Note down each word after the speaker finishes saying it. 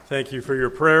Thank you for your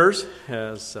prayers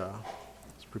as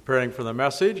preparing for the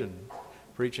message and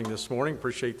preaching this morning.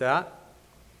 Appreciate that.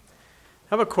 I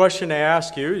have a question to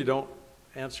ask you. You don't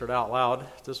answer it out loud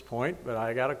at this point, but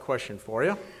I got a question for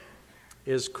you.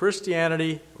 Is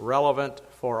Christianity relevant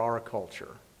for our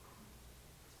culture?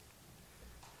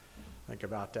 Think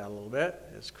about that a little bit.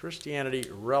 Is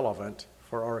Christianity relevant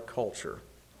for our culture?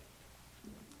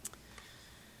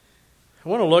 I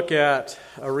want to look at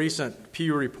a recent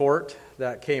Pew report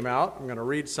that came out. I'm going to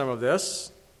read some of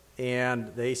this, and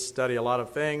they study a lot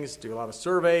of things, do a lot of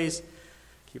surveys,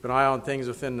 keep an eye on things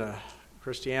within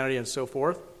Christianity and so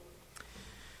forth.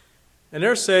 And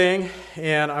they're saying,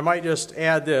 and I might just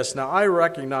add this, now I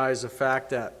recognize the fact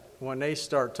that when they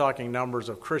start talking numbers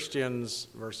of Christians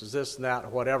versus this and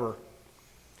that, whatever,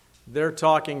 they're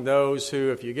talking those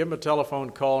who, if you give them a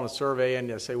telephone call and a survey and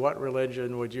you say, what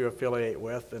religion would you affiliate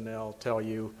with? And they'll tell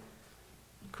you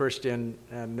Christian,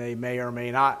 and they may or may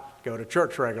not go to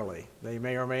church regularly. They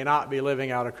may or may not be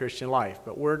living out a Christian life.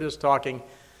 But we're just talking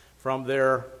from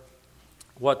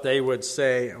what they would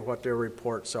say and what their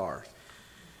reports are.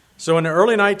 So in the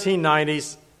early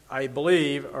 1990s, I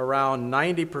believe around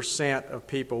 90% of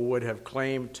people would have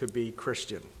claimed to be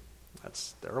Christian.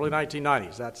 That's the early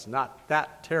 1990s. That's not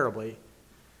that terribly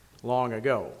long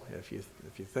ago, if you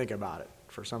think about it.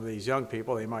 For some of these young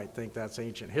people, they might think that's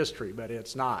ancient history, but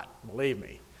it's not, believe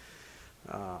me.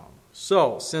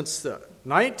 So, since the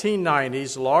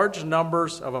 1990s, large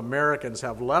numbers of Americans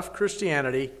have left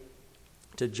Christianity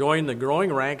to join the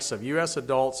growing ranks of U.S.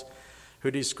 adults who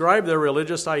describe their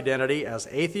religious identity as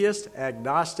atheist,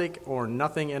 agnostic, or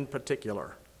nothing in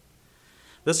particular.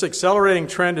 This accelerating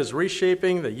trend is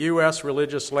reshaping the U.S.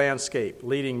 religious landscape,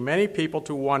 leading many people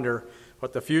to wonder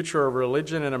what the future of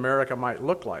religion in America might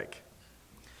look like.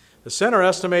 The center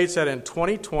estimates that in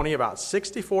 2020, about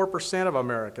 64% of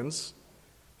Americans,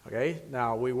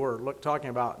 now we were talking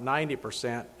about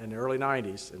 90% in the early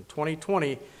 90s. In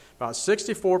 2020, about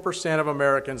 64% of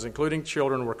Americans, including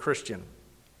children, were Christian.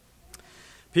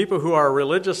 People who are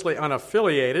religiously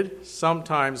unaffiliated,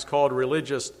 sometimes called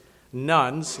religious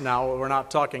nuns. Now, we're not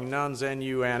talking nuns,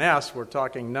 N-U-N-S. We're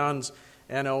talking nuns,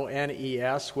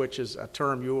 N-O-N-E-S, which is a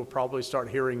term you will probably start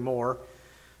hearing more.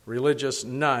 Religious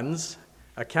nuns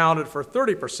accounted for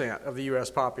 30% of the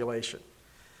U.S. population.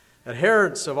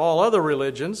 Adherents of all other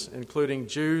religions, including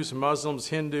Jews, Muslims,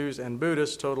 Hindus, and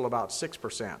Buddhists, total about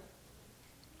 6%.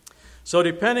 So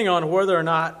depending on whether or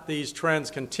not these trends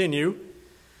continue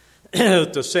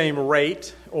at the same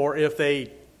rate, or if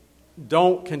they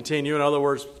don't continue, in other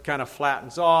words, kind of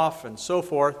flattens off and so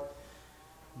forth,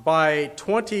 by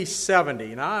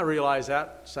 2070, now I realize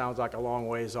that sounds like a long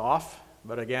ways off,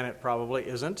 but again, it probably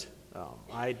isn't.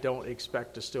 I don't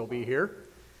expect to still be here.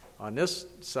 On this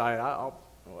side,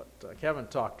 what Kevin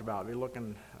talked about, be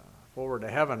looking forward to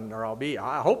heaven, or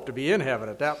I hope to be in heaven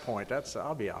at that point.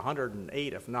 I'll be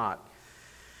 108 if not.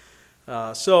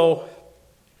 So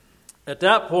at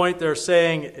that point, they're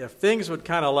saying if things would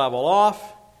kind of level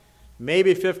off,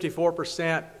 maybe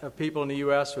 54% of people in the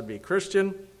U.S. would be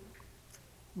Christian.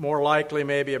 More likely,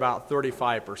 maybe about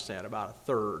 35%, about a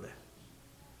third,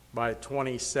 by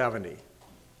 2070.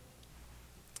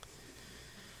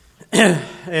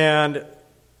 And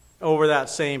over that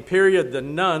same period, the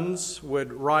nuns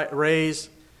would rise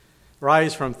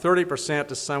from 30%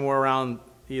 to somewhere around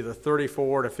either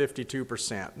 34 to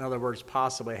 52%. In other words,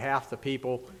 possibly half the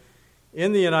people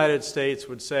in the United States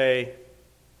would say,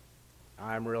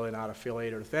 I'm really not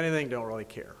affiliated with anything, don't really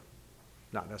care.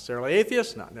 Not necessarily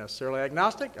atheist, not necessarily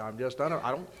agnostic, it just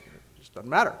doesn't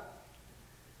matter.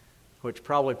 Which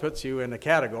probably puts you in the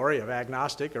category of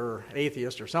agnostic or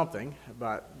atheist or something,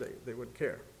 but they wouldn't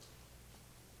care.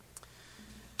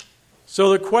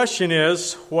 So the question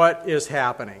is, what is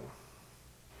happening?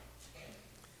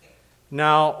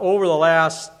 Now, over the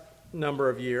last number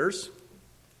of years,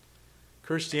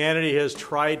 Christianity has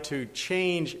tried to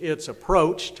change its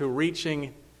approach to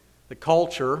reaching the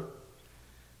culture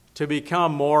to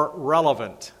become more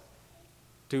relevant,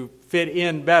 to fit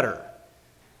in better,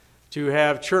 to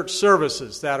have church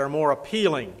services that are more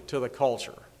appealing to the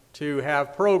culture, to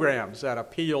have programs that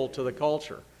appeal to the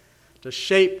culture, to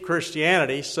shape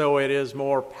Christianity so it is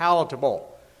more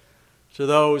palatable to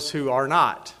those who are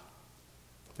not.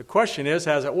 The question is,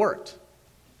 has it worked?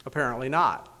 Apparently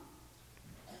not,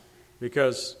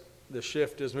 because the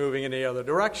shift is moving in the other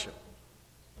direction.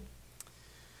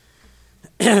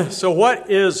 So what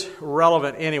is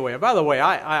relevant anyway? And by the way,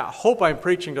 I hope I'm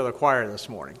preaching to the choir this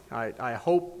morning. I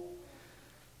hope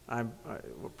I'm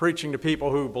preaching to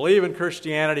people who believe in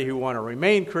Christianity, who want to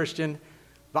remain Christian,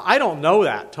 but I don't know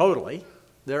that totally.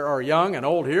 There are young and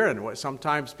old here, and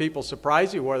sometimes people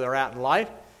surprise you where they're at in life.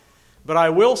 But I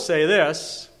will say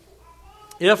this,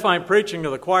 if I'm preaching to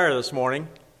the choir this morning,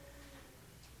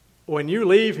 when you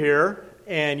leave here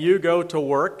and you go to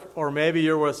work, or maybe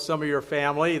you're with some of your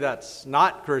family that's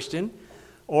not Christian,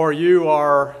 or you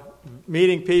are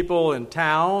meeting people in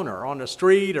town or on the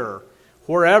street or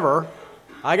wherever,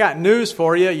 I got news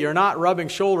for you. You're not rubbing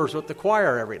shoulders with the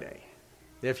choir every day.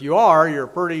 If you are, you're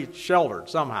pretty sheltered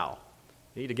somehow.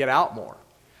 You need to get out more.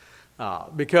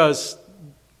 Because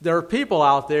there are people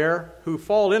out there who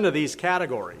fall into these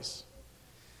categories.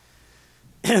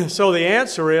 So the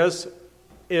answer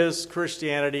is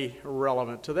Christianity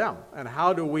relevant to them? And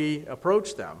how do we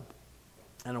approach them?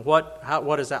 And what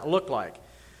does that look like?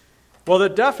 Well, the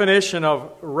definition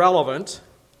of relevant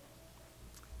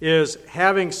is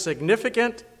having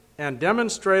significant and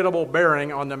demonstrable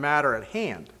bearing on the matter at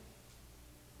hand.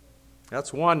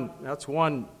 That's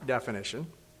one definition.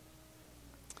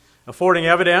 Affording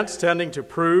evidence tending to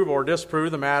prove or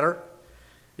disprove the matter,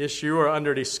 issue, or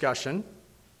under discussion.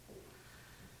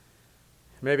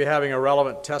 Maybe having a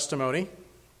relevant testimony.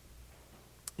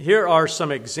 Here are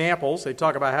some examples. They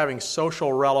talk about having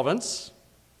social relevance.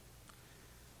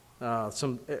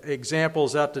 Some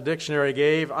examples that the dictionary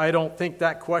gave. I don't think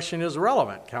that question is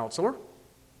relevant, counselor.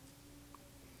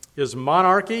 Is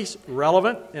monarchy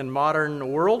relevant in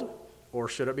modern world, or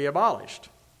should it be abolished?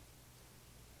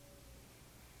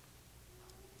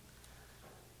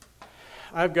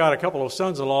 I've got a couple of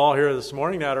sons-in-law here this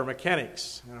morning that are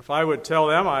mechanics. And if I would tell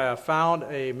them I have found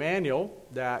a manual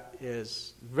that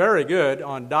is very good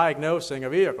on diagnosing a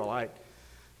vehicle,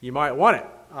 you might want it.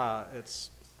 It's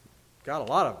got a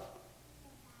lot of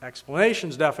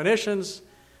explanations, definitions.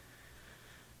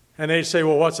 And they'd say,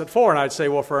 well, what's it for? And I'd say,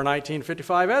 well, for a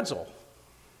 1955 Edsel.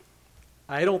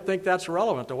 I don't think that's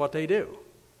relevant to what they do.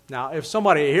 Now, if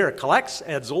somebody here collects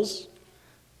Edsels,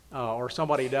 or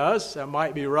somebody does, that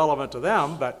might be relevant to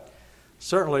them, but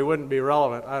certainly wouldn't be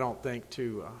relevant, I don't think,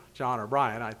 to John or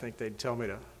Brian. I think they'd tell me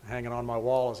to hang it on my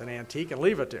wall as an antique and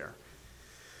leave it there.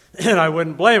 And I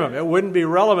wouldn't blame them. It wouldn't be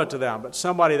relevant to them, but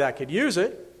somebody that could use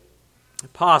it,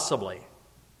 possibly.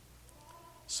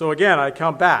 So again, I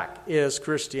come back. Is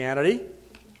Christianity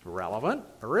relevant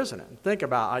or isn't it? And think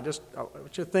about it. I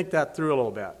want you to think that through a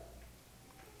little bit.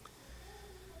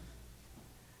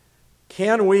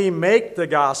 Can we make the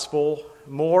gospel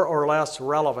more or less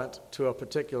relevant to a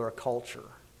particular culture?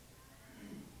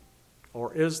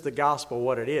 Or is the gospel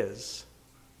what it is?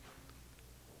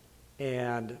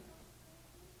 And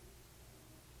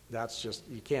that's just,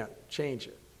 you can't change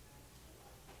it.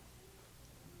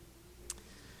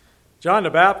 John the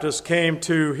Baptist came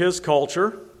to his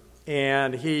culture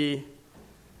and he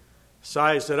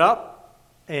sized it up.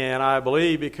 And I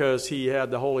believe because he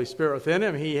had the Holy Spirit within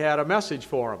him, he had a message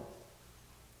for them.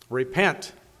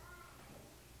 Repent.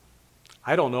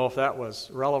 I don't know if that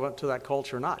was relevant to that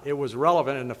culture or not. It was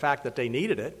relevant in the fact that they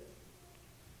needed it.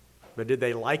 But did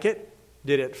they like it?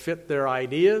 Did it fit their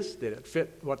ideas? Did it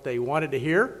fit what they wanted to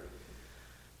hear?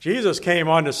 Jesus came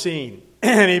on the scene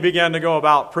and he began to go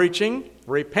about preaching,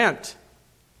 repent.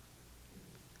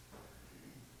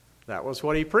 That was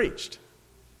what he preached.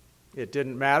 It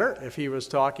didn't matter if he was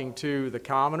talking to the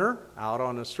commoner out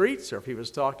on the streets or if he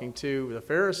was talking to the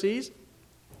Pharisees.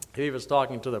 If he was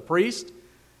talking to the priest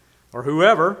or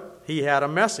whoever, he had a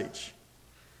message.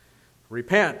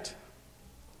 Repent.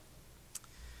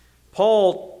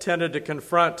 Paul tended to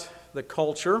confront the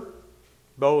culture,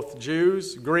 both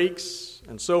Jews, Greeks,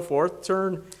 and so forth.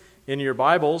 Turn in your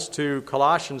Bibles to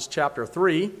Colossians chapter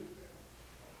 3.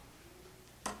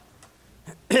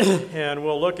 And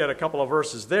we'll look at a couple of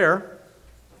verses there.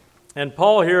 And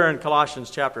Paul here in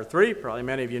Colossians chapter 3, probably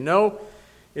many of you know,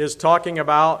 is talking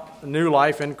about new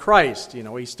life in Christ. You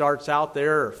know, he starts out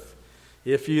there,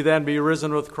 if you then be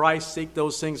risen with Christ, seek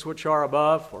those things which are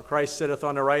above, for Christ sitteth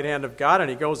on the right hand of God. And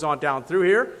he goes on down through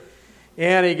here,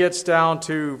 and he gets down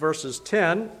to verses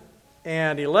 10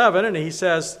 and 11, and he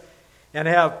says, and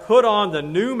have put on the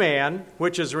new man,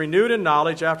 which is renewed in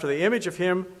knowledge after the image of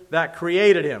him that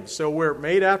created him. So we're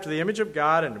made after the image of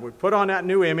God, and we put on that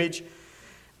new image.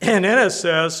 And then it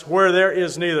says, where there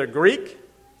is neither Greek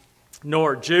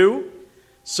nor Jew,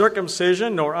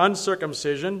 circumcision nor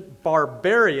uncircumcision,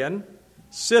 barbarian,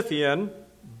 Scythian,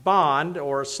 bond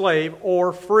or slave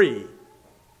or free.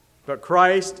 But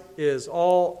Christ is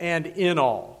all and in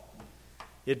all.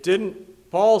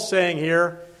 Paul's saying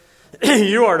here,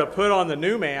 you are to put on the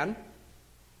new man.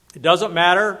 It doesn't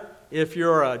matter if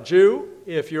you're a Jew,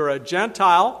 if you're a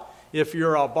Gentile, if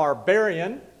you're a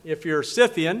barbarian, if you're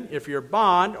Scythian, if you're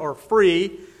bond or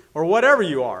free, or whatever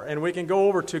you are. And we can go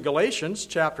over to Galatians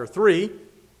chapter 3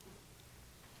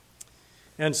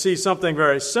 and see something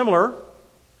very similar.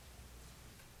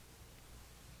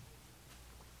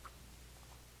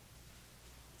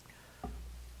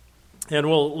 And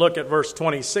we'll look at verse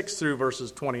 26 through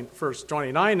verse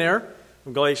 29 there,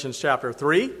 from Galatians chapter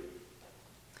 3.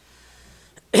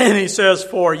 And he says,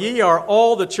 "For ye are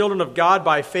all the children of God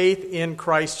by faith in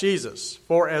Christ Jesus.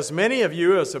 For as many of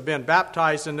you as have been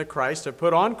baptized into Christ have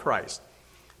put on Christ.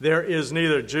 There is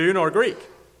neither Jew nor Greek.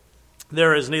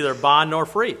 There is neither bond nor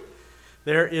free.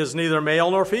 There is neither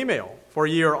male nor female. For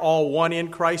ye are all one in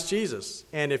Christ Jesus.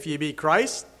 And if ye be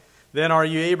Christ, then are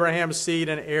ye Abraham's seed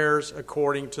and heirs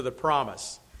according to the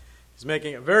promise." He's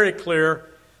making it very clear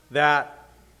that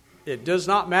it does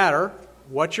not matter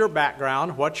what your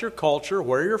background, what your culture,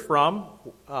 where you're from,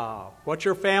 what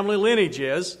your family lineage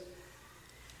is.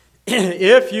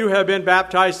 If you have been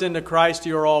baptized into Christ,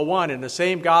 you are all one, and the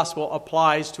same gospel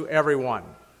applies to everyone.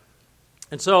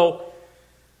 And so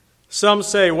some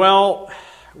say, well,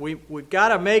 we've got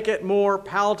to make it more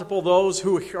palatable those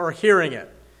who are hearing it.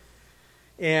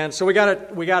 And so we got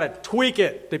to tweak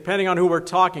it depending on who we're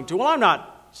talking to. Well, I'm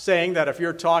not saying that if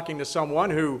you're talking to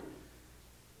someone who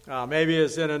maybe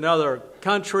is in another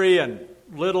country and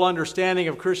little understanding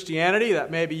of Christianity,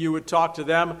 that maybe you would talk to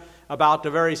them about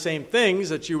the very same things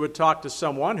that you would talk to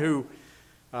someone who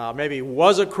maybe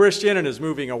was a Christian and is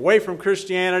moving away from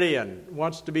Christianity and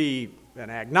wants to be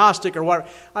an agnostic or whatever.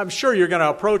 I'm sure you're going to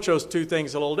approach those two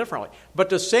things a little differently. But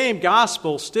the same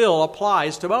gospel still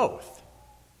applies to both.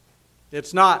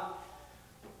 It's not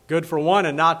good for one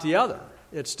and not the other.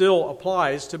 It still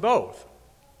applies to both.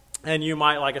 And you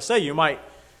might, like I say, you might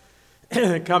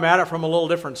come at it from a little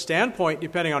different standpoint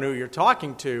depending on who you're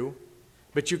talking to,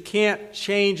 but you can't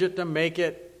change it to make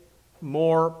it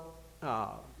more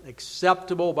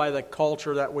acceptable by the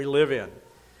culture that we live in.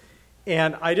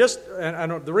 And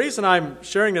the reason I'm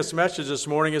sharing this message this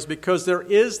morning is because there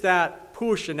is that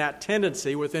push and that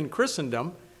tendency within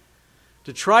Christendom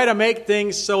to try to make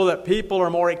things so that people are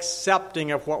more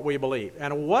accepting of what we believe.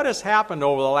 And what has happened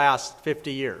over the last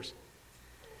 50 years?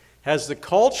 Has the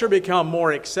culture become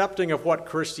more accepting of what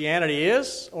Christianity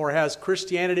is, or has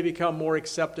Christianity become more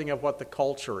accepting of what the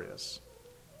culture is?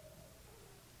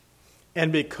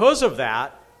 And because of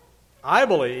that, I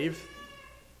believe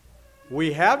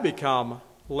we have become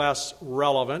less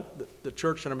relevant. The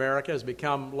church in America has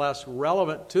become less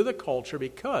relevant to the culture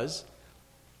because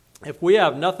if we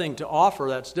have nothing to offer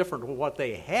that's different from what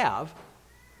they have,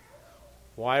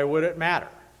 why would it matter?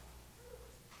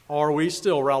 Are we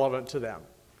still relevant to them?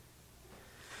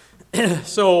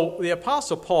 So the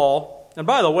Apostle Paul, and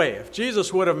by the way, if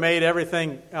Jesus would have made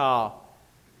everything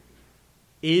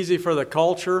easy for the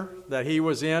culture that he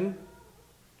was in,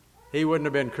 he wouldn't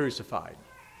have been crucified.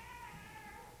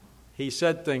 He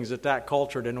said things that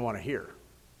culture didn't want to hear.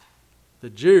 The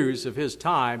Jews of his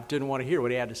time didn't want to hear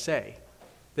what he had to say.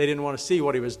 They didn't want to see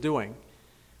what he was doing.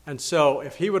 And so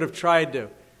if he would have tried to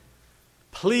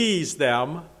please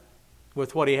them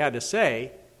with what he had to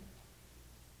say,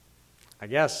 I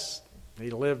guess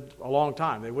he lived a long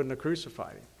time. They wouldn't have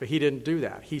crucified him. But he didn't do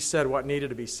that. He said what needed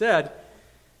to be said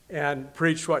and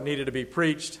preached what needed to be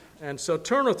preached. And so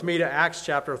turn with me to Acts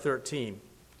chapter 13.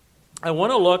 I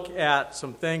want to look at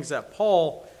some things that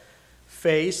Paul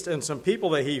faced and some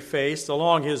people that he faced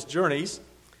along his journeys.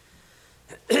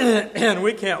 And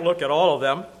we can't look at all of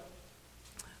them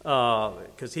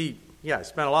because he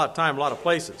spent a lot of time, a lot of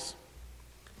places,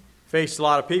 faced a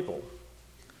lot of people.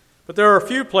 But there are a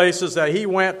few places that he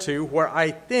went to where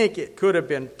I think it could have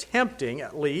been tempting,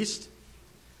 at least,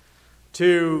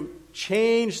 to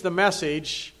change the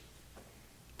message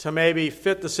to maybe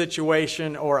fit the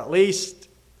situation, or at least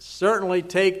certainly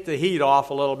take the heat off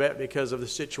a little bit because of the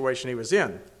situation he was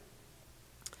in.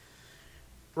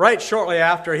 Right shortly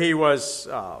after they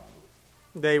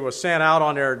were sent out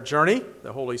on their journey,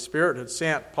 the Holy Spirit had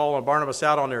sent Paul and Barnabas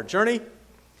out on their journey.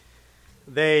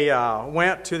 They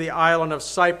went to the island of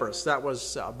Cyprus. That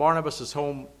was Barnabas'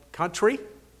 home country.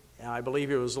 And I believe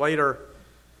he was later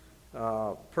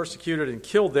persecuted and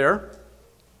killed there,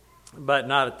 but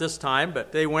not at this time.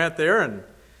 But they went there and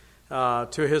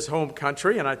to his home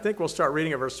country. And I think we'll start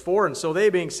reading at verse 4. And so they,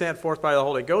 being sent forth by the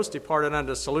Holy Ghost, departed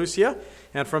unto Seleucia,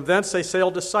 and from thence they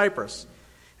sailed to Cyprus.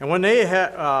 And when they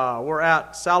were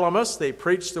at Salamis, they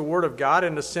preached the word of God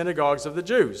in the synagogues of the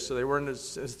Jews. So they were in the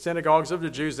synagogues of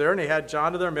the Jews there, and they had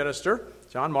John to their minister,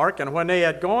 John Mark. And when they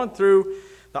had gone through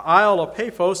the Isle of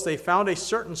Paphos, they found a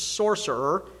certain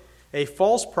sorcerer, a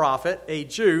false prophet, a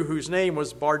Jew, whose name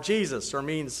was Bar-Jesus, or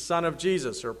means son of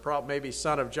Jesus, or maybe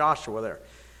son of Joshua there,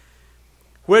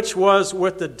 which was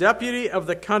with the deputy of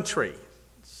the country.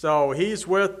 So he's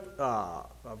with a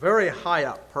very high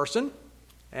up person.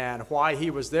 And why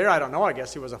he was there, I don't know. I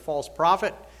guess he was a false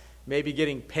prophet, maybe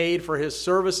getting paid for his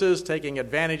services, taking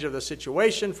advantage of the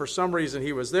situation. For some reason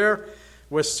he was there.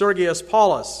 with Sergius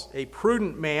Paulus, a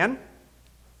prudent man,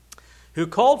 who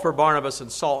called for Barnabas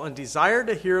and Saul and desired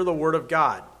to hear the word of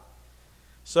God.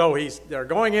 So they're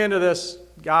going into this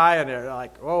guy, and they're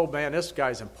like, oh man, this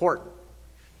guy's important.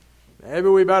 Maybe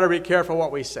we better be careful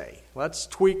what we say. Let's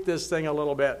tweak this thing a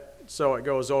little bit so it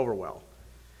goes over well.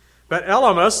 But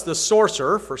Elymas, the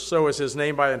sorcerer, for so is his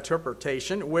name by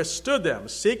interpretation, withstood them,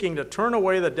 seeking to turn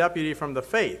away the deputy from the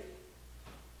faith.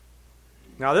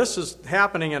 Now this is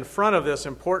happening in front of this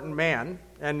important man,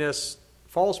 and this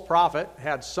false prophet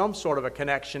had some sort of a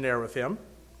connection there with him.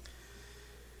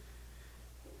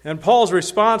 And Paul's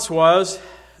response was,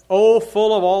 O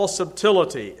full of all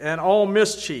subtlety and all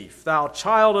mischief, thou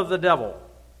child of the devil,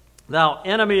 thou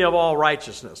enemy of all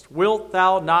righteousness, wilt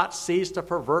thou not cease to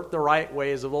pervert the right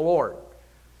ways of the Lord?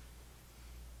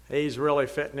 He's really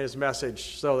fitting his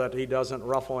message so that he doesn't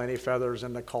ruffle any feathers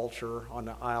in the culture on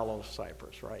the Isle of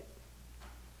Cyprus, right?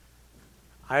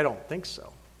 I don't think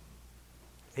so.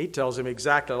 He tells him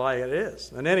exactly like it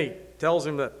is. And then he tells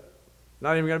him that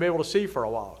not even going to be able to see for a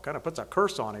while. Kind of puts a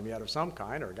curse on him yet of some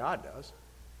kind, or God does.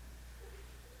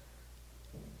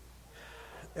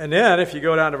 And then, if you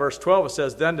go down to verse 12, it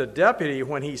says, Then the deputy,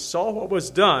 when he saw what was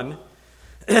done,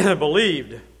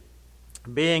 believed,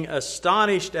 being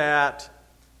astonished at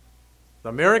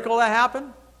the miracle that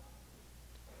happened.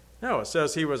 No, it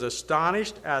says he was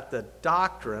astonished at the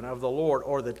doctrine of the Lord,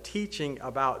 or the teaching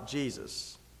about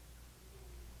Jesus.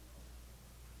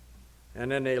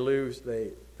 And then they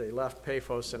left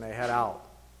Paphos and they head out.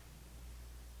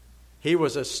 He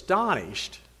was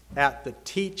astonished at the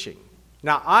teaching.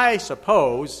 Now, I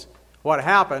suppose what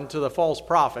happened to the false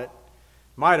prophet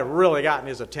might have really gotten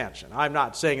his attention. I'm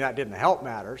not saying that didn't help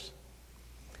matters.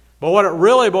 But what it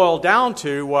really boiled down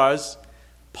to was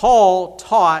Paul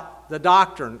taught the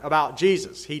doctrine about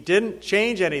Jesus. He didn't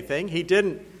change anything. He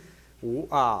didn't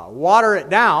water it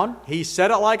down. He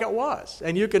said it like it was.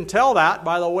 And you can tell that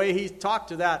by the way he talked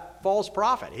to that false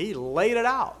prophet. He laid it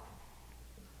out.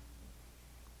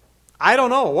 I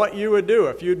don't know what you would do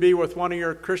if you'd be with one of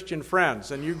your Christian friends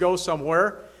and you go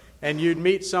somewhere and you'd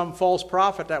meet some false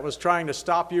prophet that was trying to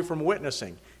stop you from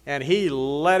witnessing. And he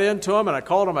led into him and I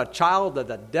called him a child of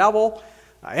the devil,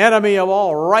 an enemy of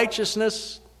all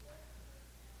righteousness.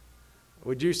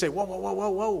 Would you say,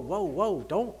 whoa,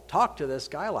 don't talk to this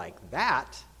guy like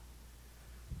that?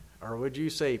 Or would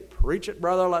you say, preach it,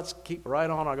 brother, let's keep right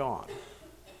on going?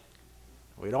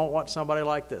 We don't want somebody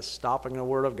like this stopping the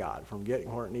Word of God from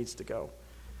getting where it needs to go.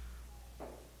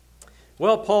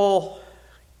 Well, Paul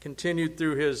continued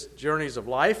through his journeys of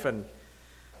life, and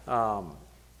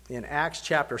in Acts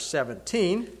chapter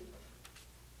 17,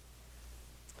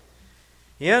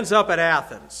 he ends up at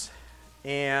Athens,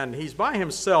 and he's by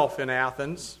himself in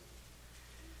Athens.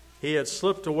 He had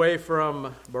slipped away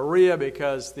from Berea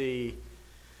because the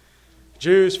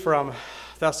Jews from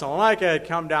Thessalonica had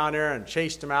come down there and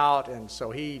chased him out, and so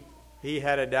he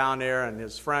headed down there, and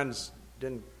his friends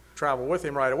didn't travel with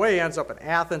him right away. He ends up in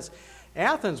Athens.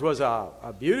 Athens was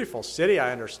a beautiful city,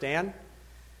 I understand.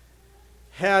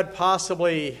 Had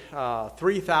possibly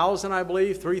 3,000, I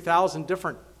believe, 3,000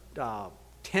 different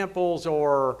temples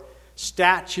or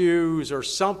statues or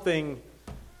something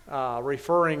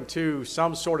referring to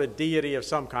some sort of deity of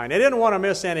some kind. They didn't want to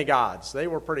miss any gods. They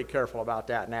were pretty careful about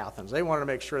that in Athens. They wanted to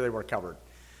make sure they were covered.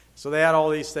 So they had all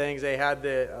these things. They had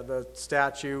the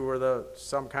statue or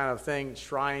some kind of thing,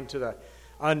 shrine to the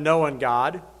unknown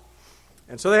God.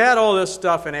 And so they had all this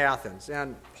stuff in Athens.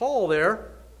 And Paul there,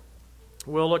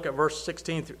 we'll look at verse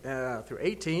 16 through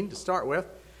 18 to start with.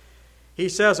 He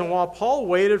says, And while Paul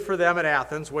waited for them at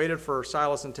Athens, waited for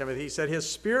Silas and Timothy, he said, His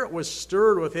spirit was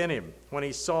stirred within him when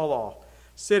he saw the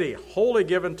city wholly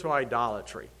given to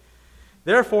idolatry.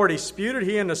 Therefore disputed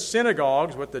he in the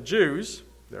synagogues with the Jews,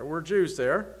 there were Jews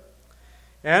there,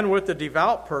 and with the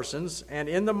devout persons, and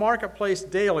in the marketplace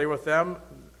daily with them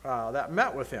that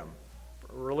met with him,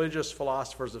 religious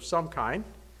philosophers of some kind.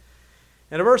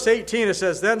 And in verse 18 it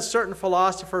says, Then certain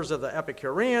philosophers of the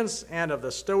Epicureans and of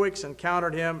the Stoics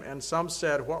encountered him, and some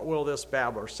said, What will this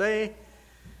babbler say?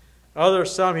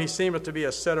 Others, some, he seemeth to be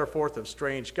a setter forth of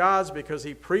strange gods, because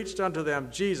he preached unto them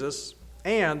Jesus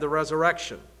and the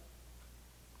resurrection.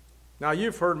 Now,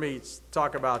 you've heard me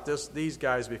talk about these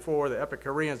guys before, the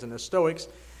Epicureans and the Stoics,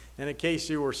 and in case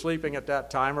you were sleeping at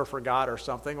that time or forgot or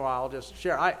something, well, I'll just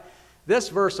share. This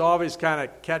verse always kind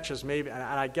of catches me, and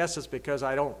I guess it's because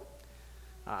I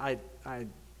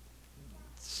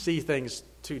see things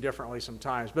too differently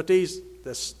sometimes. But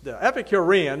the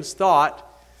Epicureans thought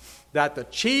that the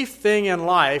chief thing in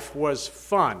life was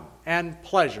fun and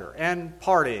pleasure and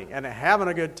partying and having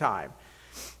a good time.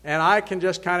 And I can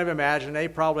just kind of imagine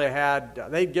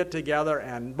they'd get together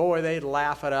and boy, they'd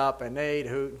laugh it up and they'd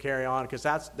hoot and carry on because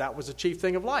that was the chief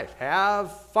thing of life.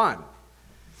 Have fun.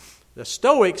 The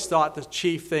Stoics thought the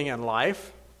chief thing in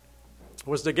life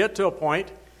was to get to a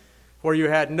point where you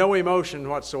had no emotion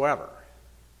whatsoever.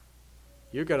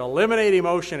 You could eliminate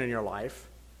emotion in your life,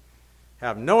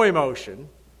 have no emotion,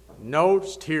 no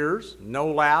tears,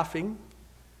 no laughing.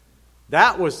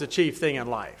 That was the chief thing in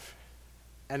life.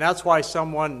 And that's why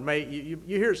someone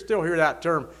still hear that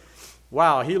term,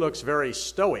 wow, he looks very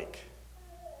stoic.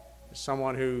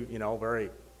 Someone who, very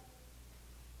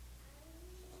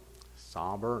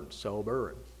somber and sober.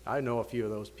 And I know a few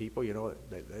of those people,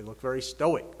 they look very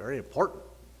stoic, very important.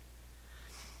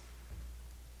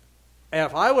 And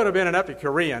if I would have been an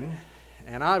Epicurean,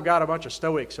 and I've got a bunch of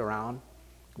Stoics around,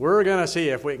 we're going to see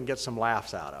if we can get some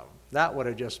laughs out of them. That would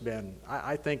have just been,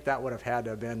 I think that would have had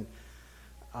to have been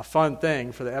a fun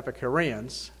thing for the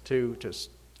Epicureans to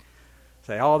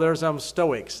say, oh, there's them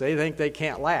Stoics. They think they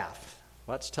can't laugh.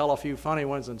 Let's tell a few funny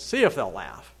ones and see if they'll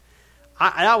laugh.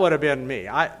 That would have been me.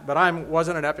 But I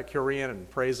wasn't an Epicurean,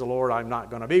 and praise the Lord, I'm not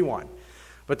going to be one.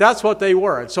 But that's what they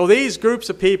were. And so these groups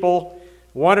of people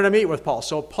wanted to meet with Paul.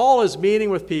 So Paul is meeting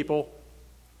with people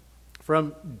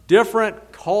from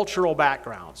different cultural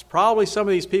backgrounds. Probably some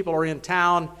of these people are in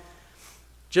town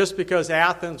just because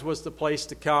Athens was the place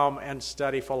to come and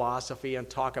study philosophy and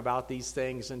talk about these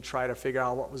things and try to figure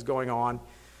out what was going on.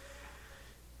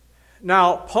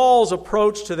 Now, Paul's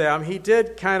approach to them, he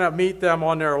did kind of meet them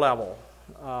on their level,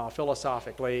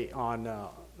 philosophically,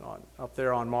 up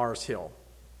there on Mars Hill,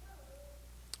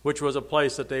 which was a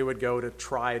place that they would go to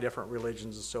try different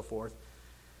religions and so forth.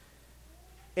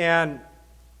 And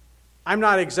I'm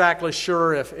not exactly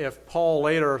sure if Paul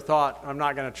later thought, I'm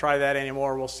not going to try that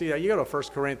anymore. We'll see that. You go to 1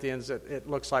 Corinthians, it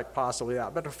looks like possibly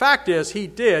that. But the fact is, he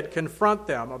did confront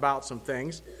them about some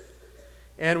things.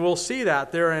 And we'll see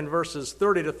that there in verses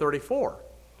 30 to 34.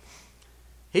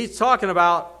 He's talking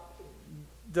about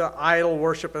the idol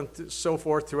worship and so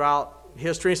forth throughout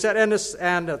history. He said,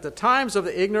 and at the times of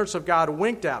the ignorance of God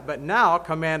winked at, but now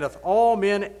commandeth all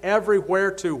men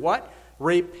everywhere to what?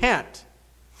 Repent.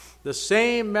 The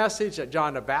same message that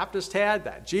John the Baptist had,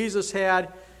 that Jesus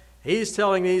had, he's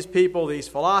telling these people, these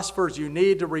philosophers, you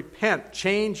need to repent,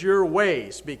 change your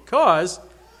ways, because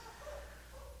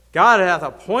God hath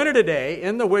appointed a day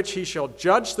in the which he shall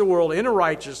judge the world in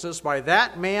righteousness by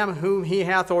that man whom he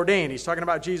hath ordained. He's talking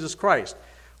about Jesus Christ.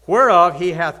 Whereof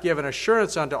he hath given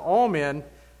assurance unto all men,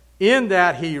 in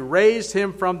that he raised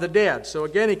him from the dead. So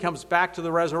again, he comes back to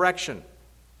the resurrection.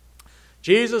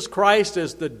 Jesus Christ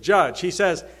is the judge. He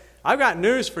says, I've got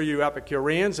news for you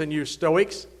Epicureans and you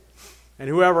Stoics and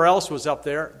whoever else was up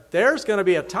there. There's going to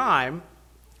be a time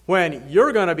when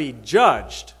you're going to be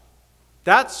judged.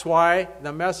 That's why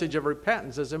the message of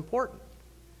repentance is important.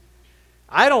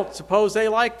 I don't suppose they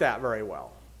like that very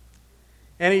well.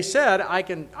 And he said, I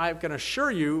can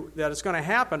assure you that it's going to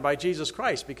happen by Jesus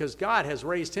Christ because God has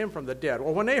raised him from the dead.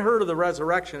 Well, when they heard of the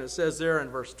resurrection, it says there in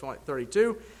verse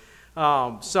 32,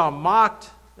 some mocked,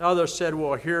 others said,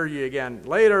 we'll hear you again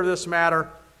later this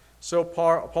matter. So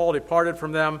Paul departed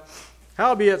from them.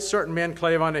 Howbeit certain men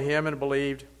clave unto him and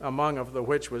believed, among of the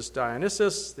which was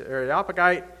Dionysius the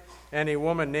Areopagite, and a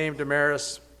woman named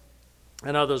Damaris,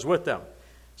 and others with them.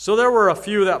 So there were a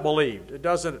few that believed.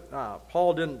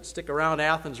 Paul didn't stick around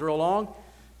Athens real long,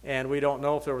 and we don't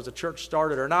know if there was a church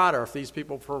started or not, or if these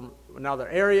people from another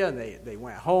area and they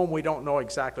went home. We don't know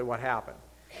exactly what happened.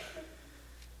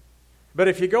 But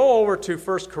if you go over to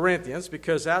 1 Corinthians,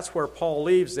 because that's where Paul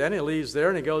leaves then, he leaves there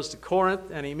and he goes to Corinth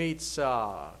and he meets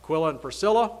Aquila and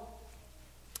Priscilla,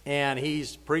 and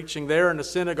he's preaching there in the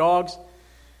synagogues.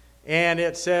 And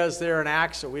it says there in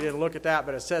Acts, so we didn't look at that,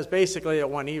 but it says basically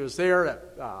that when he was there,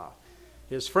 that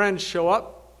his friends show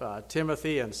up,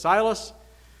 Timothy and Silas,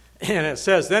 and it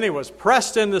says then he was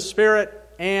pressed in the Spirit,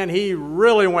 and he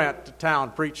really went to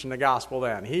town preaching the gospel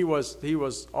then. He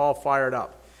was all fired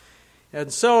up.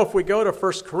 And so if we go to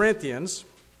 1 Corinthians,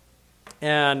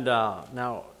 and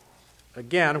now,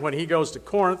 again, when he goes to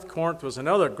Corinth, Corinth was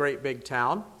another great big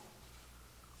town.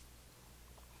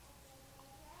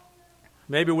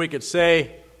 Maybe we could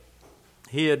say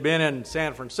he had been in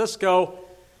San Francisco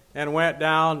and went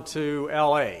down to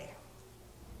L.A.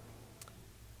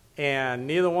 And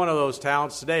neither one of those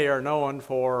towns today are known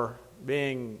for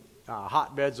being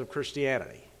hotbeds of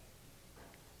Christianity.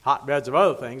 Hotbeds of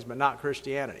other things, but not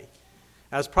Christianity.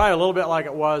 That's probably a little bit like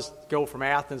it was to go from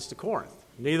Athens to Corinth.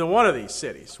 Neither one of these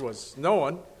cities was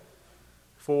known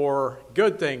for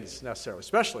good things necessarily,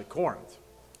 especially Corinth.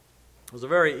 It was a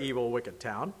very evil, wicked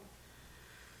town.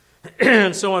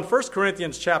 And so in 1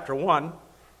 Corinthians chapter 1,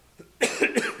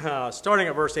 starting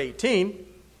at verse 18,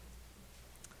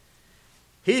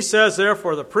 he says,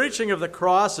 "Therefore the preaching of the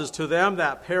cross is to them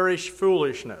that perish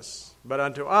foolishness, but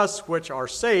unto us which are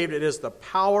saved it is the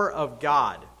power of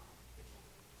God.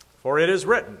 For it is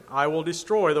written, I will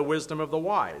destroy the wisdom of the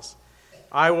wise.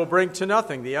 I will bring to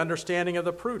nothing the understanding of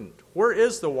the prudent. Where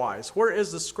is the wise? Where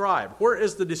is the scribe? Where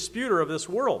is the disputer of this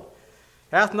world?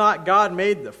 Hath not God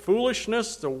made the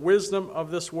foolishness the wisdom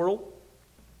of this world?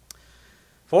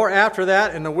 For after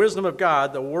that, in the wisdom of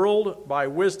God, the world by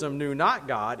wisdom knew not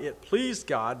God. It pleased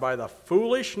God by the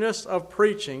foolishness of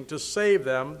preaching to save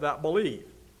them that believe."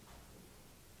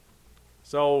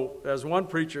 So, as one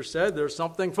preacher said, there's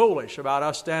something foolish about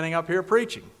us standing up here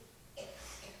preaching.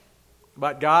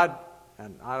 But God,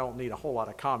 and I don't need a whole lot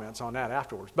of comments on that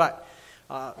afterwards, but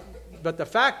the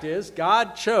fact is,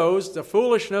 God chose the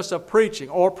foolishness of preaching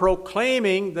or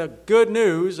proclaiming the good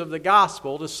news of the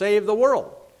gospel to save the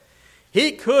world.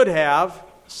 He could have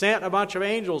sent a bunch of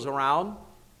angels around,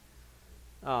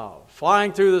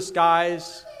 flying through the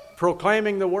skies,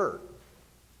 proclaiming the word.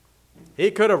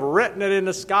 He could have written it in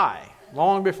the sky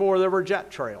long before there were jet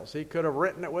trails. He could have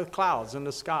written it with clouds in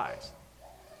the skies.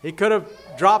 He could have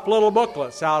dropped little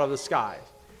booklets out of the skies.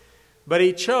 But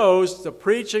he chose the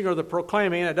preaching or the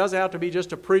proclaiming, and it doesn't have to be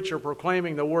just a preacher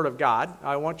proclaiming the word of God.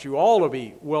 I want you all to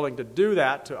be willing to do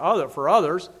that for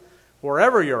others,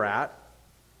 wherever you're at.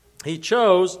 He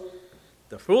chose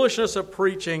the foolishness of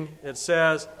preaching, it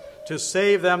says, to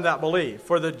save them that believe.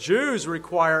 For the Jews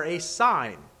require a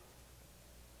sign.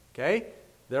 Okay?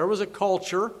 There was a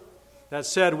culture that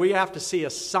said we have to see a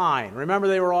sign. Remember,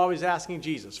 they were always asking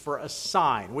Jesus for a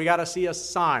sign. We got to see a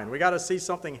sign. We got to see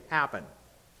something happen.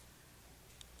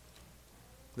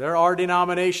 There are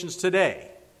denominations today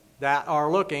that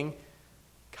are looking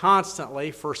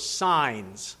constantly for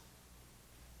signs.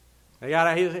 They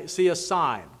got to see a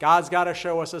sign. God's got to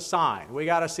show us a sign. We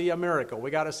got to see a miracle.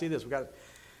 We got to see this.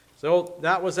 So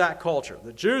that was that culture.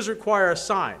 The Jews require a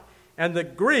sign, and the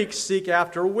Greeks seek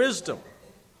after wisdom.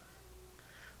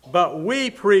 But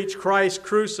we preach Christ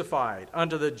crucified,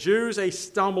 unto the Jews a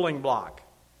stumbling block,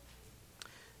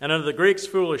 and unto the Greeks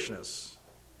foolishness.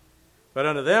 But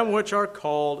unto them which are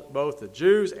called, both the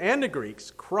Jews and the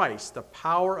Greeks, Christ, the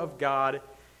power of God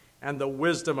and the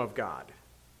wisdom of God.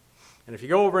 And if you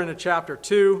go over into chapter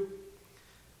 2,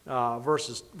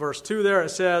 verse 2 there, it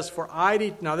says,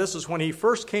 now this is when he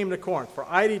first came to Corinth, "For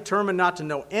I determined not to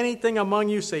know anything among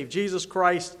you save Jesus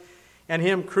Christ and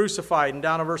him crucified." And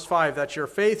down to verse 5, "that your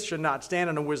faith should not stand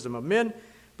in the wisdom of men,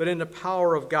 but in the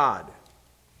power of God."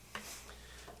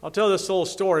 I'll tell this little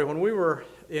story. When we were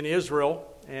in Israel,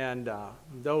 and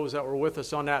those that were with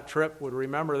us on that trip would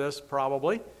remember this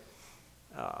probably,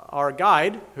 our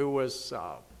guide, who was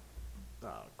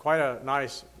quite a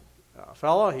nice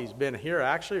fellow. He's been here,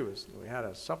 actually. We had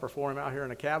a supper for him out here in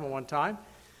the cabin one time.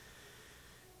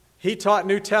 He taught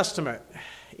New Testament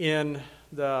in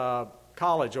the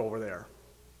college over there.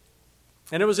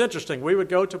 And it was interesting. We would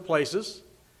go to places.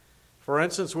 For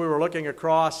instance, we were looking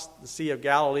across the Sea of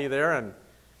Galilee there, and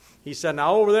he said,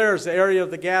 now over there is the area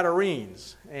of the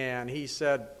Gadarenes. And he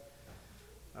said,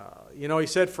 he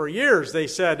said for years they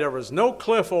said there was no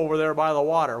cliff over there by the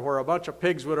water where a bunch of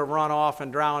pigs would have run off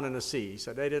and drowned in the sea. He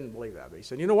said they didn't believe that. But he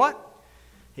said, you know what?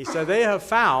 He said they have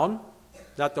found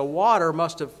that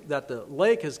the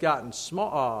lake has gotten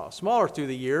smaller through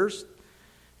the years.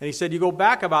 And he said you go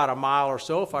back about a mile or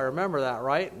so, if I remember that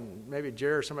right, and maybe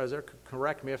Jerry or somebody there could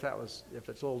correct me if it's a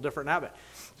little different now. But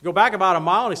go back about a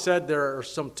mile, and he said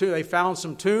they found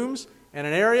some tombs in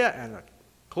an area and a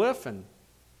cliff, and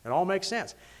it all makes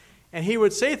sense. And he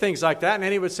would say things like that, and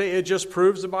then he would say, it just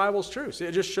proves the Bible's true. See,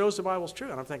 it just shows the Bible's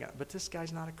true. And I'm thinking, but this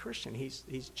guy's not a Christian. He's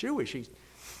Jewish.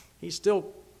 He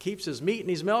still keeps his meat and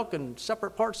his milk in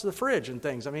separate parts of the fridge and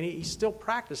things. I mean, he still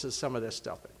practices some of this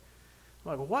stuff.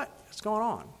 I'm like, what's going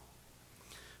on?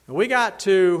 And we got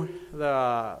to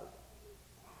the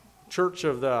Church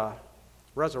of the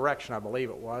Resurrection, I believe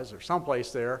it was, or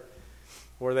someplace there,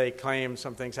 where they claim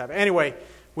some things happen. Anyway,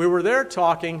 we were there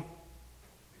talking,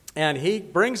 and he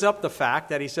brings up the fact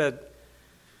that he said,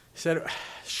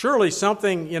 surely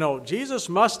something, Jesus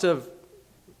must have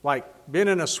been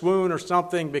in a swoon or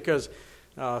something, because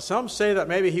some say that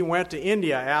maybe he went to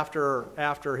India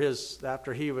after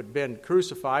he had been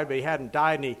crucified, but he hadn't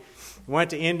died, and he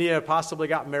went to India, possibly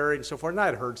got married and so forth. And I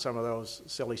had heard some of those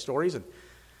silly stories,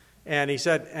 and he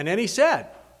said,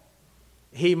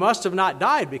 he must have not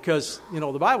died because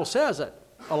the Bible says that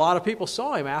a lot of people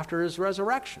saw him after his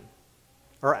resurrection.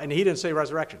 And he didn't say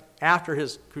resurrection, after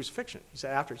his crucifixion. He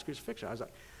said after his crucifixion. I was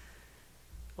like,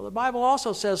 well, the Bible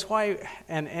also says why,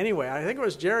 and anyway, I think it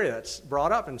was Jerry that's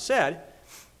brought up and said,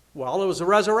 well, it was a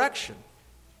resurrection.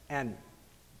 And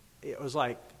it was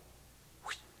like,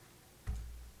 whoosh.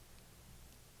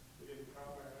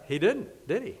 He didn't,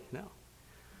 did he? No.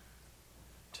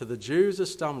 To the Jews, a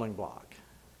stumbling block.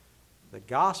 The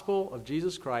gospel of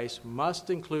Jesus Christ must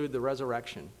include the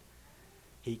resurrection.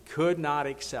 He could not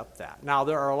accept that. Now,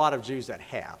 there are a lot of Jews that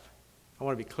have. I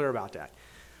want to be clear about that.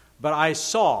 But I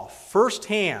saw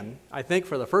firsthand, I think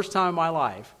for the first time in my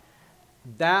life,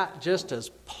 that just as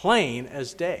plain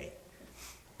as day.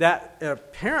 That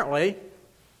apparently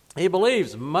he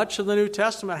believes much of the New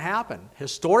Testament happened,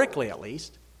 historically at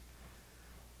least.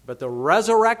 But the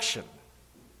resurrection,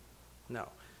 no.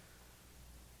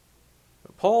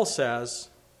 But Paul says,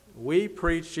 we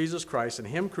preach Jesus Christ and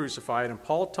Him crucified, and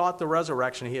Paul taught the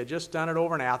resurrection. He had just done it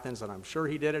over in Athens, and I'm sure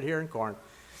he did it here in Corinth.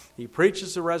 He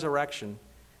preaches the resurrection.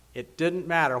 It didn't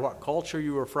matter what culture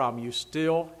you were from, you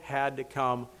still had to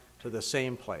come to the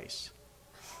same place,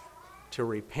 to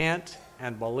repent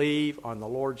and believe on the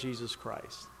Lord Jesus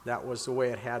Christ. That was the way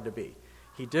it had to be.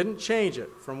 He didn't change it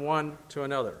from one to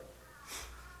another.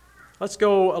 Let's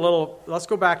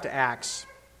go back to Acts.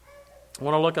 I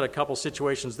want to look at a couple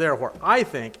situations there where I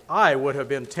think I would have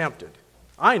been tempted.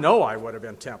 I know I would have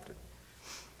been tempted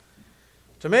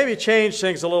to maybe change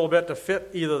things a little bit to fit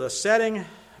either the setting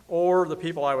or the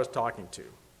people I was talking to.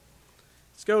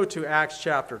 Let's go to Acts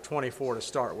chapter 24 to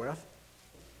start with.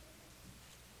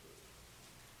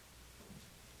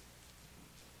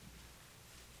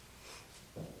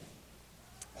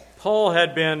 Paul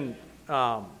had been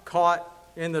caught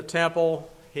in the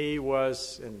temple. He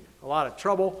was in a lot of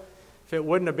trouble. If it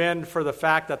wouldn't have been for the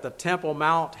fact that the Temple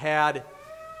Mount had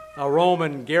a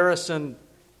Roman garrison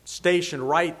stationed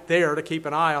right there to keep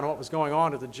an eye on what was going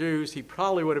on to the Jews, he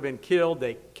probably would have been killed.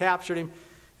 They captured him,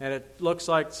 and it looks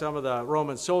like some of the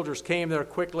Roman soldiers came there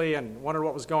quickly and wondered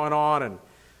what was going on, and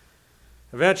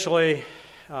eventually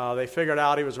they figured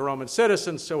out he was a Roman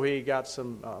citizen, so he got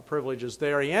some privileges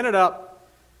there. He ended up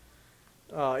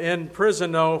in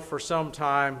prison, though, for some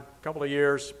time, a couple of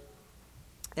years,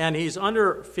 and he's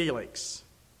under Felix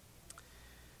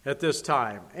at this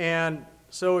time. And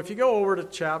so if you go over to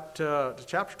chapter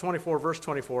 24, verse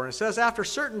 24, and it says, after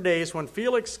certain days when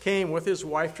Felix came with his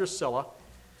wife Drusilla,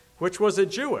 which was a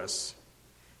Jewess,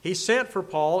 he sent for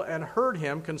Paul and heard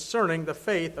him concerning the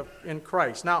faith in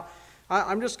Christ. Now,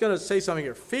 I'm just going to say something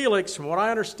here. Felix, from what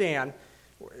I understand,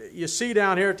 you see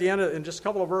down here at the end, in just a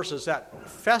couple of verses, that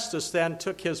Festus then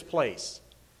took his place.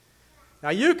 Now,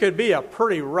 you could be a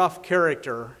pretty rough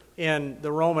character in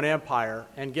the Roman Empire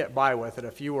and get by with it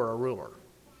if you were a ruler.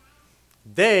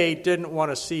 They didn't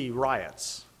want to see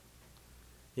riots.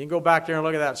 You can go back there and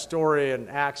look at that story in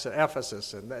Acts at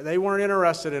Ephesus, and they weren't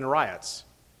interested in riots.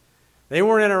 They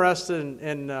weren't interested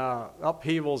in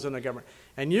upheavals in the government.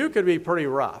 And you could be pretty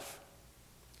rough.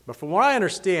 But from what I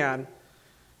understand,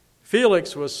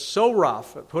 Felix was so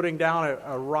rough at putting down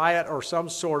a riot or some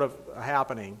sort of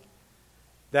happening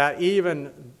that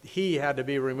even he had to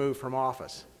be removed from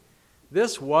office.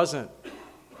 This wasn't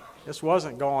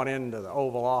going into the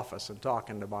Oval Office and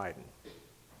talking to Biden.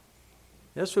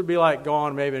 This would be like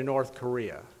going maybe to North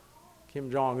Korea,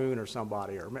 Kim Jong-un or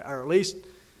somebody, or at least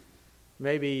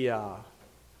maybe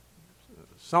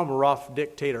some rough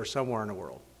dictator somewhere in the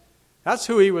world. That's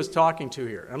who he was talking to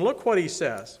here. And look what he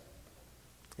says.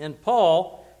 And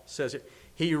Paul says it,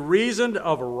 he reasoned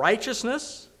of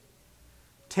righteousness,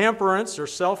 temperance or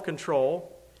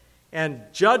self-control, and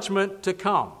judgment to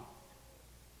come.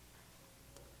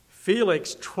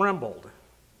 Felix trembled.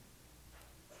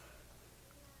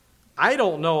 I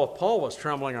don't know if Paul was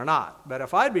trembling or not, but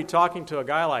if I'd be talking to a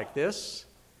guy like this,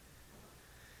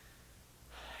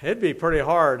 it'd be pretty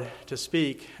hard to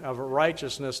speak of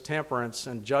righteousness, temperance,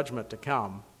 and judgment to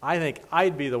come. I think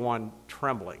I'd be the one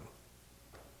trembling.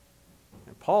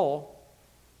 And Paul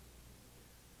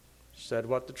said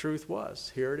what the truth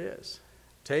was. Here it is.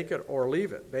 Take it or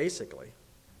leave it, basically.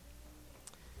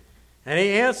 And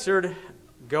he answered,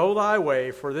 go thy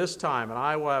way for this time, and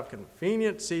I will have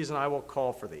convenient season, I will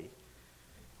call for thee.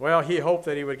 Well, he hoped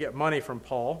that he would get money from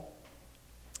Paul,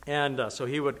 and so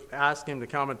he would ask him to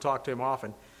come and talk to him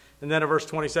often. And then in verse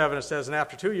 27 it says, and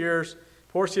after 2 years,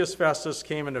 Porcius Festus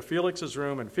came into Felix's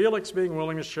room, and Felix, being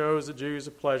willing to show the Jews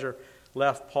a pleasure,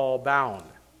 left Paul bound.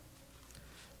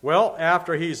 Well,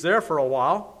 after he's there for a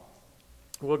while,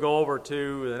 we'll go over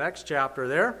to the next chapter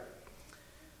there.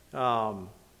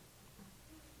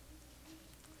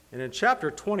 And in chapter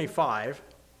 25,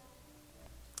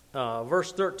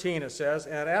 verse 13, it says,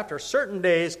 and after certain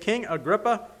days, King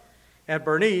Agrippa and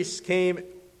Bernice came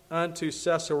unto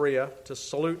Caesarea to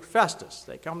salute Festus.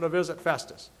 They come to visit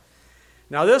Festus.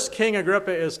 Now, this King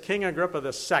Agrippa is King Agrippa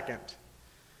II.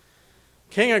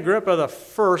 King Agrippa the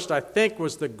First, I think,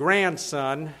 was the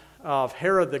grandson of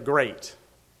Herod the Great.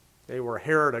 They were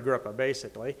Herod Agrippa,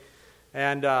 basically.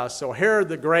 And so Herod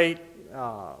the Great,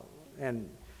 and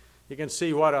you can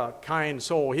see what a kind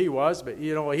soul he was, but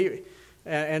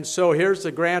and so here's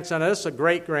the grandson. This is a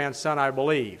great-grandson, I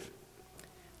believe.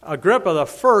 Agrippa the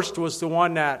First was the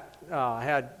one that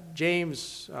had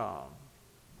James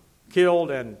killed,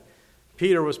 and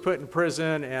Peter was put in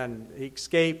prison, and he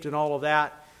escaped and all of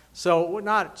that. So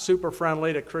not super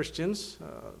friendly to Christians.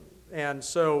 And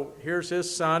so here's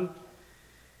his son.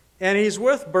 And he's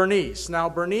with Bernice. Now,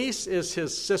 Bernice is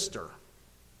his sister.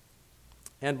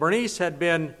 And Bernice had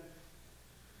been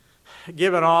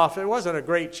given off. It wasn't a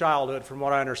great childhood, from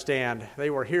what I understand. They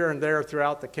were here and there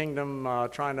throughout the kingdom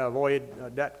trying to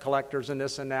avoid debt collectors and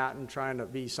this and that and trying to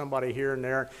be somebody here and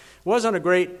there. It wasn't a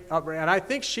great upbringing. And I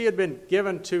think she had been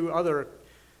given to other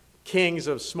kings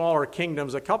of smaller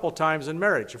kingdoms a couple times in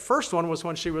marriage. The first one was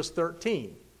when she was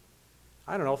 13.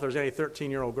 I don't know if there's any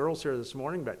 13-year-old girls here this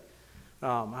morning, but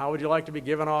how would you like to be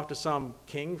given off to some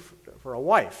king for a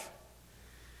wife?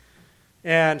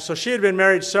 And so she had been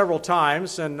married several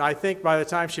times, and I think by the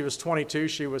time she was 22,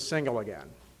 she was single again.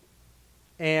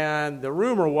 And the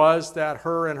rumor was that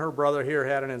her and her brother here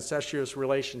had an incestuous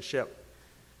relationship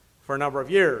for a number of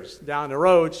years. Down the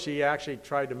road, she actually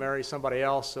tried to marry somebody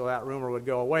else so that rumor would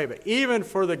go away. But even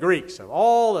for the Greeks, of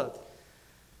all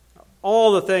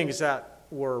the things that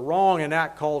were wrong in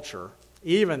that culture,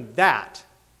 even that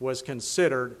was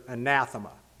considered anathema.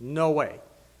 No way.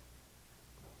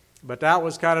 But that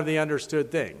was kind of the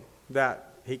understood thing,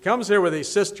 that he comes here with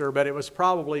his sister, but it was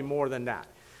probably more than that.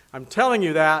 I'm telling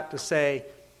you that to say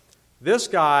this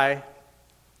guy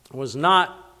was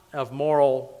not of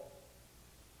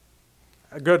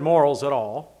good morals at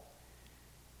all.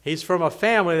 He's from a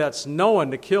family that's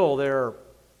known to kill their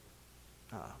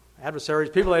adversaries,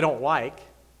 people they don't like.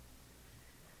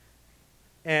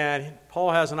 And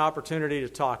Paul has an opportunity to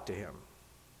talk to him.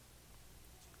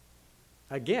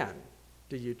 Again,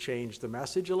 do you change the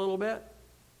message a little bit?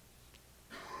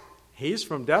 He's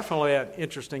from definitely an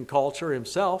interesting culture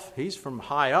himself. He's from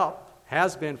high up,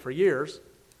 has been for years.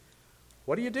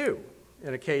 What do you do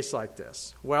in a case like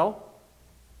this? Well,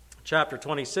 chapter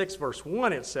 26, verse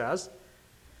 1, it says,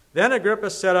 Then Agrippa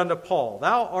said unto Paul,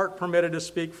 Thou art permitted to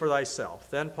speak for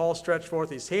thyself. Then Paul stretched forth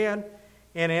his hand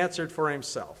and answered for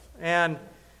himself. And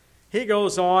he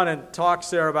goes on and talks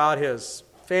there about his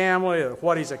family,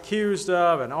 what he's accused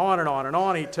of, and on and on and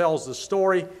on. He tells the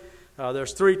story.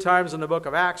 There's 3 times in the book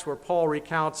of Acts where Paul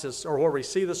recounts his, or where we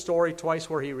see the story, twice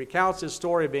where he recounts his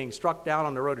story of being struck down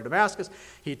on the road to Damascus.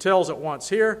 He tells it once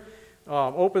here,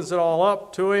 opens it all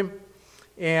up to him.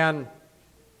 And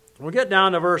we get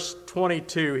down to verse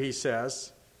 22, he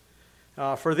says,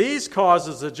 For these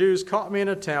causes the Jews caught me in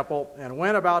a temple and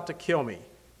went about to kill me.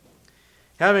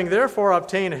 Having therefore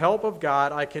obtained help of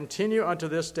God, I continue unto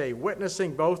this day,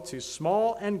 witnessing both to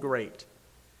small and great,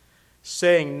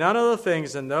 saying none of the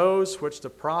things in those which the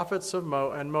prophets of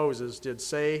and Moses did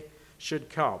say should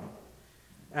come.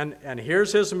 And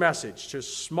here's his message to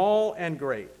small and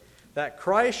great, that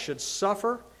Christ should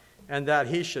suffer and that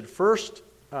he should first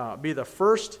be the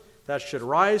first that should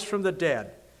rise from the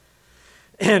dead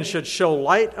and should show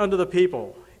light unto the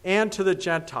people and to the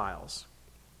Gentiles.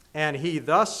 And he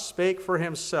thus spake for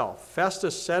himself.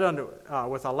 Festus said unto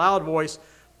with a loud voice,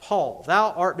 Paul,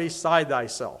 thou art beside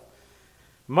thyself.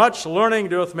 Much learning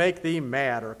doth make thee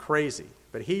mad or crazy.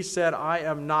 But he said, I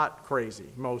am not crazy,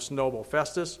 most noble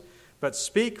Festus, but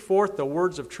speak forth the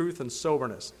words of truth and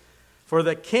soberness. For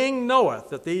the king knoweth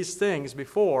that these things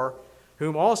before,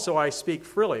 whom also I speak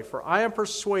freely. For I am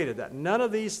persuaded that none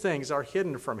of these things are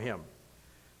hidden from him.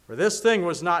 For this thing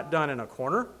was not done in a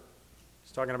corner.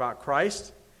 He's talking about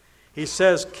Christ. He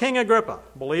says, King Agrippa,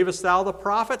 believest thou the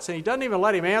prophets? And he doesn't even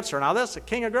let him answer. Now this is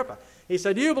King Agrippa. He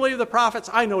said, do you believe the prophets?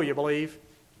 I know you believe.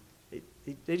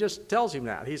 He just tells him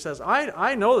that. He says,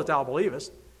 I know that thou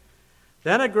believest.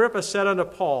 Then Agrippa said unto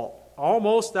Paul,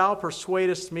 almost thou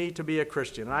persuadest me to be a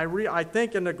Christian. And I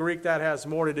think in the Greek that has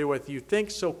more to do with you think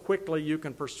so quickly you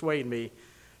can persuade me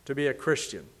to be a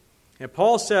Christian. And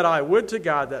Paul said, I would to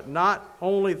God that not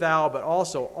only thou, but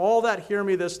also all that hear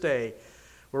me this day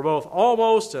were both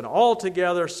almost and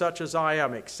altogether such as I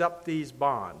am, except these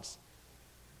bonds.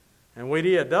 And when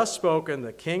he had thus spoken,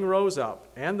 the king rose up,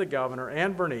 and the governor,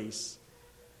 and Bernice,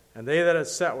 and they that had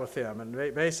sat with him. And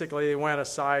basically they went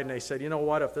aside and they said, you know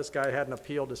what, if this guy hadn't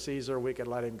appealed to Caesar, we could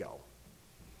let him go.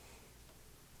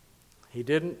 He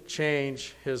didn't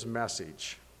change his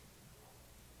message.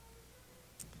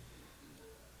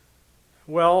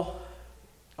 Well,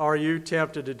 are you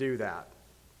tempted to do that?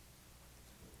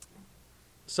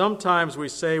 Sometimes we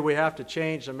say we have to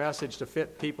change the message to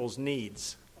fit people's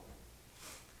needs.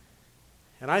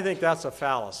 And I think that's a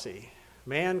fallacy.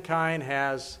 Mankind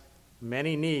has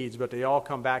many needs, but they all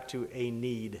come back to a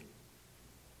need.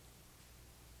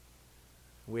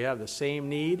 We have the same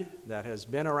need that has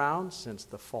been around since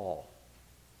the fall.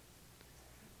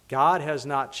 God has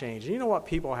not changed. You know what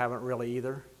people haven't really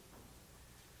either?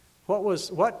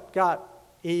 What got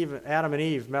Adam and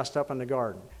Eve messed up in the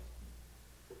garden?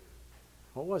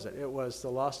 What was it? It was the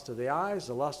lust of the eyes,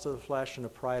 the lust of the flesh, and the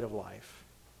pride of life.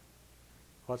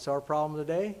 What's our problem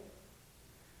today?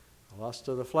 The lust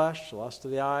of the flesh, the lust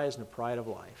of the eyes, and the pride of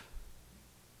life.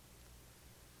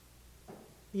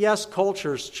 Yes,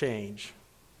 cultures change.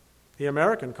 The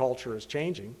American culture is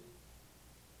changing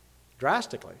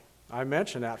drastically. I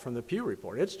mentioned that from the Pew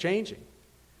Report. It's changing.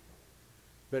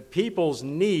 But people's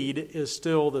need is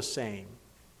still the same.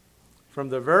 From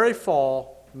the very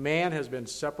fall, man has been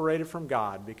separated from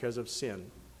God because of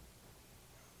sin.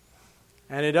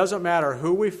 And it doesn't matter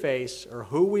who we face or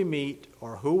who we meet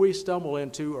or who we stumble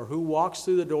into or who walks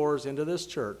through the doors into this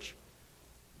church,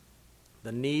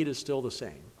 the need is still the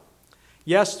same.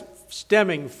 Yes,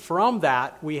 stemming from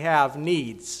that, we have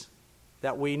needs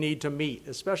that we need to meet,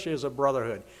 especially as a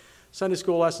brotherhood. Sunday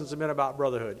school lessons have been about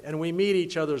brotherhood, and we meet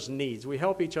each other's needs. We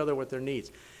help each other with their needs.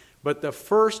 But the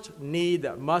first need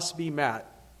that must be met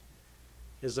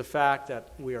is the fact that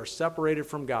we are separated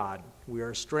from God, we are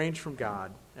estranged from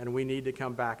God, and we need to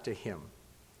come back to Him.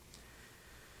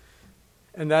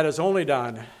 And that is only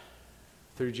done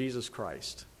through Jesus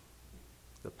Christ,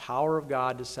 the power of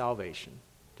God to salvation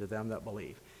to them that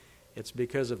believe. It's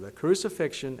because of the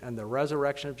crucifixion and the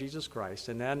resurrection of Jesus Christ.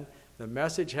 And then the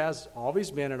message has always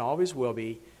been and always will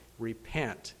be,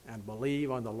 repent and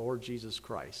believe on the Lord Jesus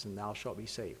Christ, and thou shalt be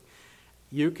saved.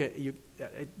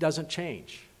 It doesn't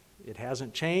change. It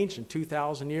hasn't changed in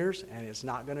 2,000 years, and it's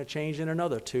not going to change in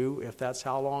another 2 if that's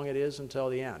how long it is until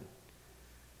the end.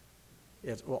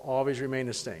 It will always remain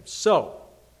the same. So,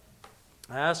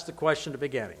 I asked the question at the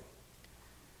beginning,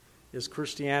 is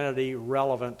Christianity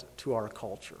relevant to our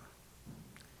culture?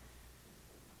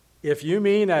 If you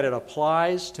mean that it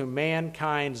applies to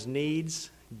mankind's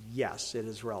needs, yes, it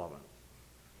is relevant.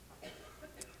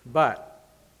 But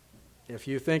if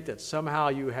you think that somehow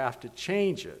you have to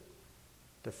change it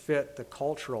to fit the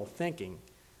cultural thinking,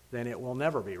 then it will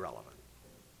never be relevant.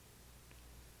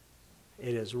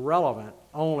 It is relevant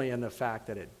only in the fact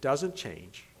that it doesn't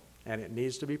change, and it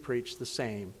needs to be preached the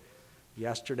same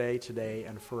yesterday, today,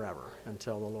 and forever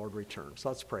until the Lord returns.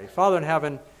 Let's pray. Father in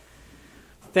heaven,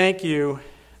 thank you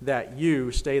that you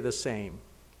stay the same.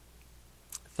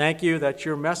 Thank you that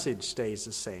your message stays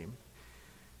the same.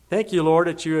 Thank you, Lord,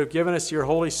 that you have given us your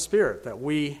Holy Spirit, that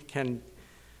we can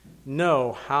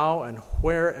know how and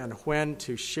where and when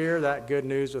to share that good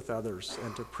news with others,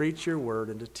 and to preach your word,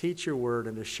 and to teach your word,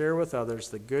 and to share with others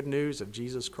the good news of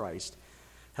Jesus Christ.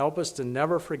 Help us to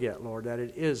never forget, Lord, that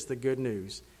it is the good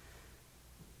news,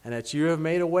 and that you have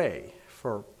made a way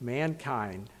for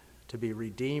mankind to be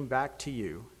redeemed back to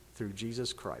you through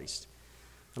Jesus Christ.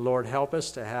 And Lord, help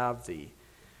us to have the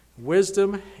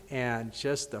wisdom and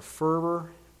just the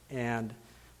fervor and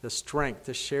the strength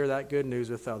to share that good news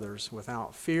with others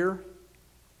without fear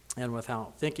and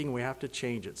without thinking we have to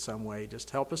change it some way.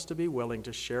 Just help us to be willing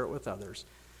to share it with others.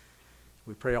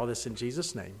 We pray all this in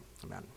Jesus' name. Amen.